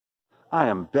I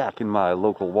am back in my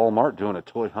local Walmart doing a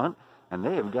toy hunt, and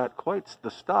they have got quite the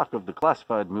stock of the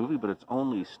classified movie, but it's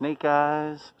only Snake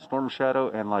Eyes, Storm Shadow,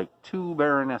 and like 2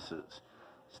 Baronesses.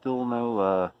 Still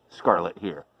no Scarlet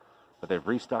here. But they've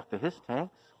restocked the Hiss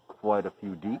tanks, quite a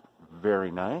few deep, very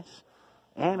nice.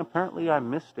 And apparently I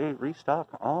missed a restock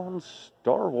on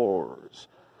Star Wars,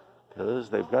 because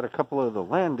they've got a couple of the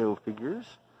Lando figures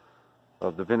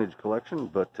of the vintage collection,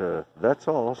 but that's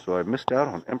all, so I missed out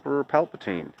on Emperor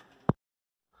Palpatine.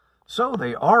 So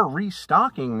they are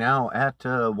restocking now at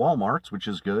Walmart's, which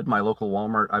is good. My local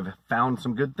Walmart, I've found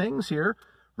some good things here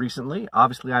recently.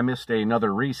 Obviously, I missed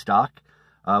another restock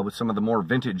with some of the more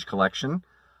vintage collection.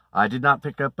 I did not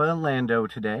pick up a Lando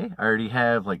today. I already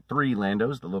have like 3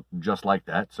 Landos that look just like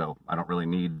that, so I don't really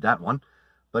need that one.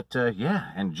 But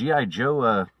yeah, and G.I.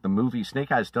 Joe, the movie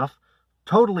Snake Eyes stuff,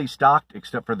 totally stocked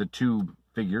except for the 2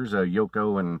 figures,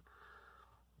 Yoko and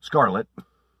Scarlet.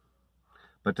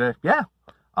 But yeah.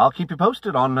 I'll keep you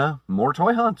posted on more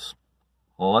toy hunts.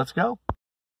 Let's go.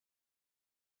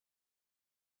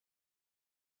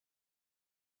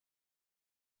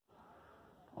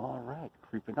 All right,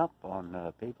 creeping up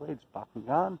on Beyblade's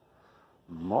Bakugan,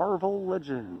 Marvel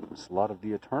Legends. A lot of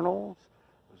the Eternals.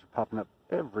 Those are popping up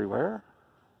everywhere.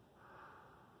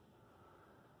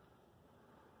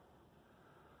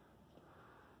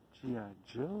 G.I.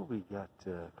 Joe, we got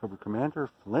Cobra Commander,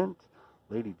 Flint,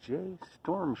 Lady J,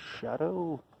 Storm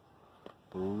Shadow,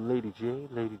 Lady J,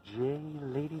 Lady J,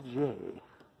 Lady J.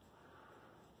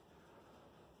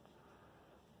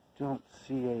 Don't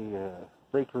see a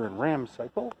Breaker and Ram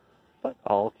cycle, but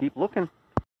I'll keep looking.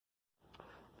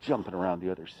 Jumping around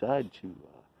the other side to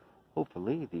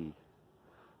hopefully the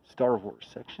Star Wars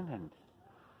section, and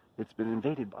it's been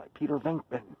invaded by Peter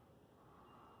Venkman.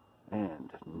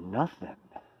 And nothing.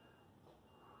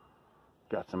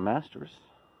 Got some Masters.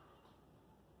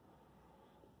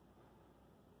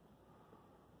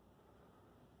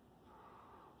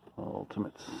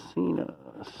 Ultimate Cena,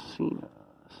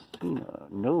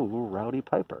 no Rowdy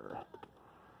Piper.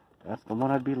 That's the one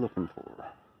I'd be looking for.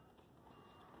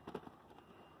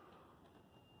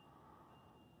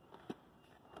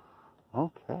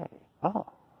 Okay. Oh.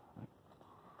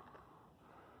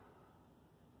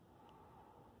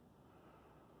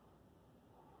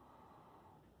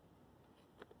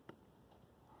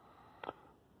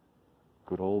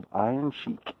 Good old Iron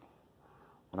Sheik.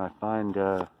 When I find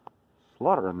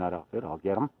Slaughter in that outfit, I'll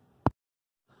get them.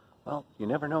 Well, you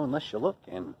never know unless you look,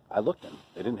 and I looked and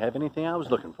they didn't have anything I was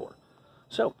looking for.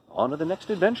 So, on to the next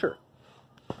adventure.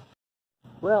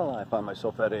 Well, I find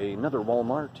myself at another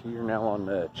Walmart here now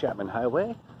on Chapman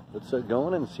Highway. Let's go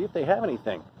in and see if they have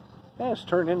anything. Yeah, it's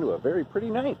turned into a very pretty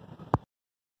night.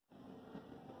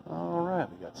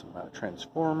 Alright, we got some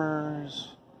Transformers.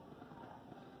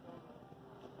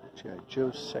 G.I. Joe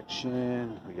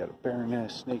section. We got a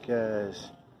Baroness, Snake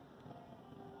Eyes,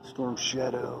 Storm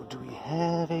Shadow. Do we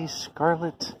have a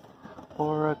Scarlet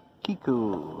or a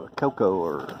Kiku, a Coco,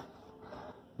 or...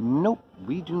 Nope,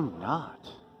 we do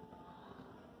not.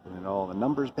 And all the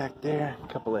numbers back there, a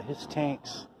couple of Hiss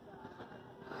tanks.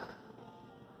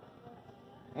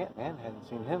 Ant-Man, hadn't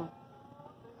seen him.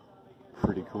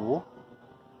 Pretty cool.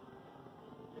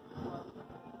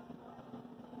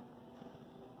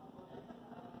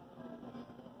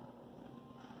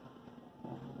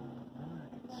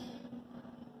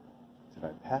 Did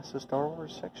I pass the Star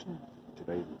Wars section? Did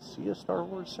I even see a Star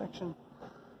Wars section?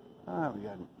 We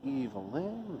got an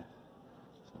Evelyn,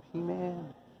 some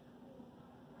He-Man,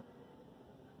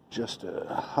 just a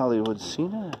Hollywood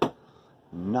Cena,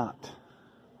 not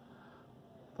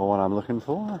the one I'm looking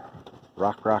for.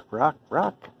 Rock,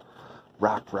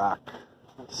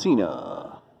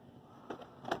 Cena.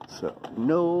 So,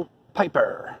 no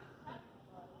Piper.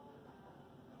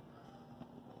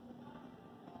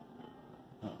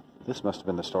 This must have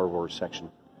been the Star Wars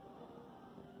section.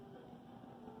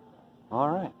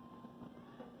 Alright.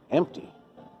 Empty.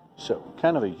 So,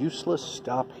 kind of a useless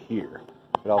stop here.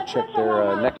 But I'll check their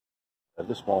NECA,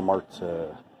 this Walmart's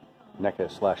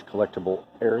NECA/collectible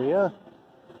area.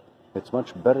 It's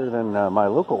much better than my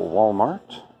local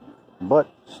Walmart, but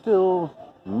still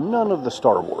none of the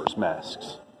Star Wars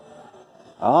masks.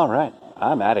 Alright,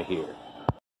 I'm out of here.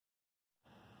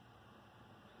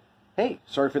 Hey,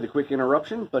 sorry for the quick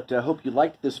interruption, but I hope you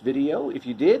liked this video. If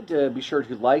you did, be sure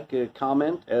to like,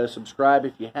 comment, subscribe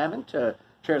if you haven't.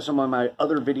 Check out some of my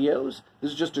other videos.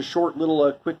 This is just a short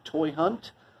little quick toy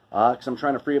hunt, because I'm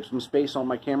trying to free up some space on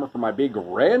my camera for my big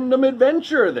random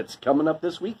adventure that's coming up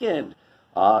this weekend.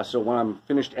 So when I'm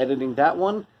finished editing that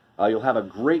one, you'll have a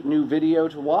great new video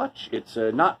to watch. It's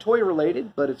not toy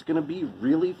related, but it's going to be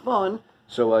really fun.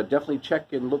 So definitely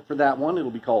check and look for that one.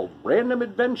 It'll be called Random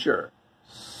Adventure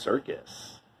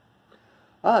Circus.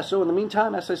 So in the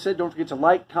meantime, as I said, don't forget to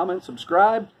like, comment,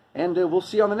 subscribe, and we'll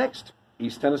see you on the next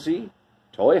East Tennessee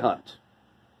Toy Hunt.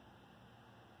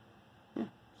 Yeah,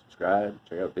 subscribe,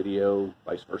 check out video,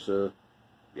 vice versa.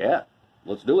 Yeah,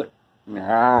 let's do it.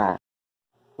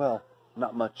 Well,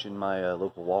 not much in my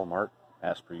local Walmart,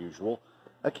 as per usual.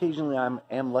 Occasionally I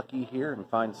am lucky here and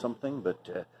find something,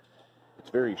 but it's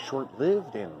very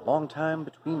short-lived and long time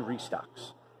between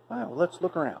restocks. Well, let's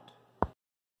look around.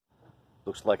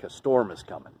 Looks like a storm is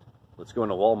coming. Let's go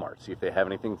into Walmart, see if they have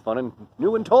anything fun and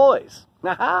new in toys.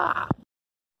 Ha!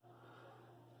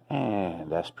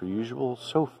 And as per usual,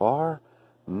 so far,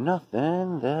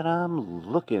 nothing that I'm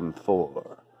looking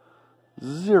for.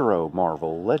 0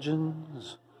 Marvel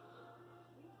Legends.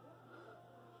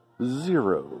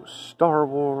 0 Star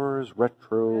Wars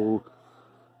Retro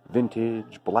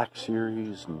Vintage Black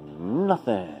Series.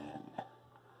 Nothing.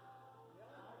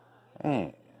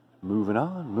 And moving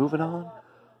on.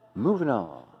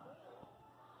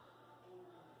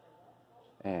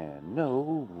 And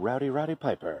no Rowdy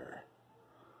Piper.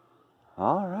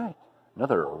 Alright,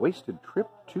 another wasted trip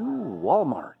to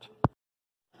Walmart.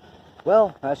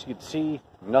 Well, as you can see,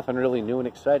 nothing really new and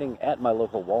exciting at my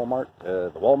local Walmart.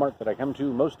 The Walmart that I come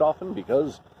to most often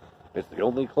because it's the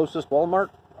only closest Walmart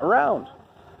around.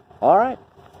 Alright,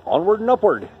 onward and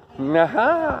upward.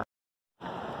 Aha!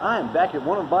 I am back at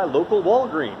one of my local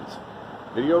Walgreens.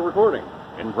 Video recording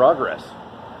in progress.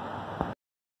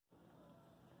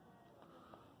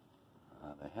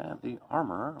 They have the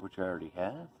Armorer, which I already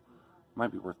have.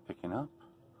 Might be worth picking up.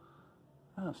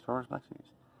 Oh, Star Wars Black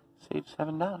Series. Save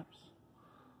 $7.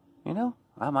 You know,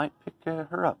 I might pick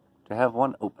her up to have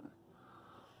one open.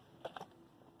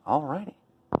 Alrighty.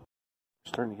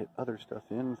 Starting to get other stuff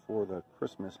in for the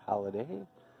Christmas holiday.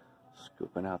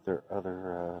 Scooping out their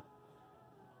other,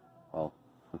 well,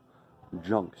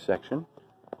 junk section.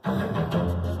 Alright,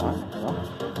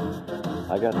 well,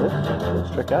 I got this.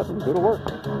 Let's check out and go to work.